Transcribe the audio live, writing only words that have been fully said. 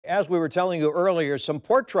As we were telling you earlier, some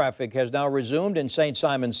port traffic has now resumed in St.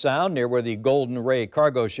 Simons Sound, near where the Golden Ray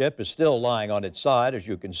cargo ship is still lying on its side, as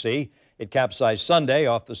you can see. It capsized Sunday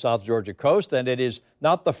off the South Georgia coast, and it is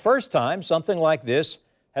not the first time something like this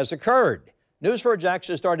has occurred. News4 Jax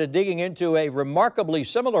has started digging into a remarkably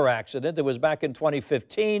similar accident that was back in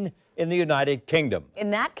 2015 in the United Kingdom. In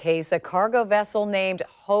that case, a cargo vessel named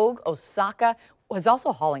Hogue Osaka was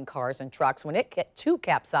also hauling cars and trucks when it too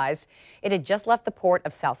capsized. It had just left the port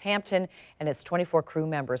of Southampton, and its 24 crew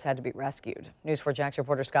members had to be rescued. News4 Jax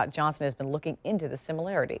reporter Scott Johnson has been looking into the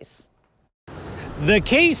similarities. The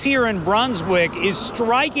case here in Brunswick is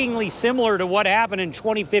strikingly similar to what happened in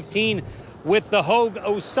 2015 with the Hogue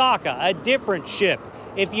Osaka, a different ship.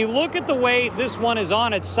 If you look at the way this one is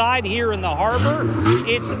on its side here in the harbor,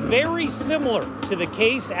 it's very similar to the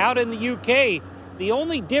case out in the UK. The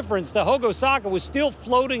only difference, the Hogue Osaka was still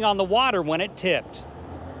floating on the water when it tipped.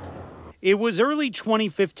 It was early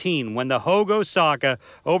 2015 when the Hogue Osaka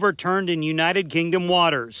overturned in United Kingdom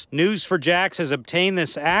waters. News4 Jax has obtained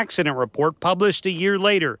this accident report published a year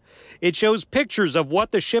later. It shows pictures of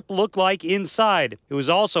what the ship looked like inside. It was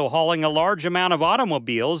also hauling a large amount of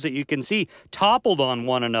automobiles that you can see toppled on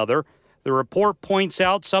one another. The report points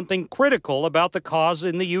out something critical about the cause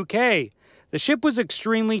in the UK. The ship was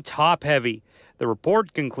extremely top-heavy. The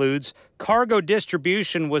report concludes cargo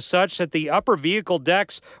distribution was such that the upper vehicle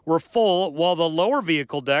decks were full while the lower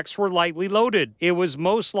vehicle decks were lightly loaded. It was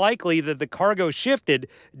most likely that the cargo shifted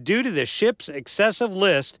due to the ship's excessive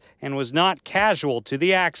list and was not casual to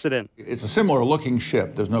the accident. It's a similar looking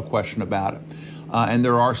ship, there's no question about it. And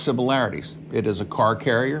there are similarities. It is a car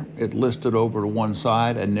carrier. It listed over to one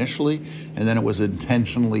side initially, and then it was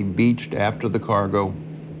intentionally beached after the cargo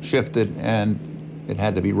shifted and it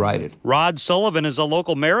had to be righted. Rod Sullivan is a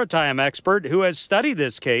local maritime expert who has studied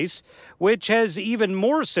this case, which has even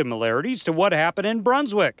more similarities to what happened in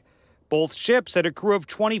Brunswick. Both ships had a crew of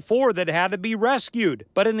 24 that had to be rescued.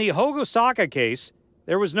 But in the Hogue Osaka case,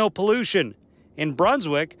 there was no pollution. In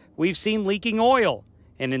Brunswick, we've seen leaking oil.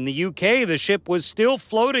 And in the UK, the ship was still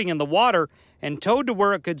floating in the water and towed to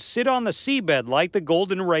where it could sit on the seabed like the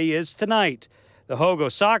Golden Ray is tonight. The Hogue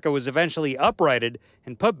Osaka was eventually uprighted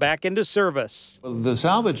and put back into service. The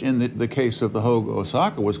salvage in the case of the Hogue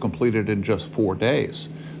Osaka was completed in just 4 days.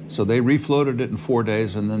 So they refloated it in 4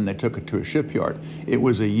 days and then they took it to a shipyard. It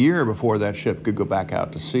was a year before that ship could go back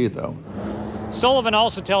out to sea, though. Sullivan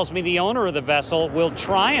also tells me the owner of the vessel will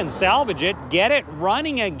try and salvage it, get it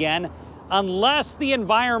running again, unless the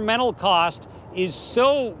environmental cost is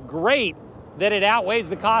so great that it outweighs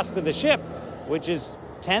the cost of the ship, which is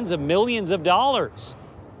tens of millions of dollars.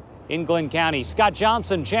 In Glenn County, Scott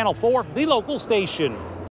Johnson, Channel 4, the local station.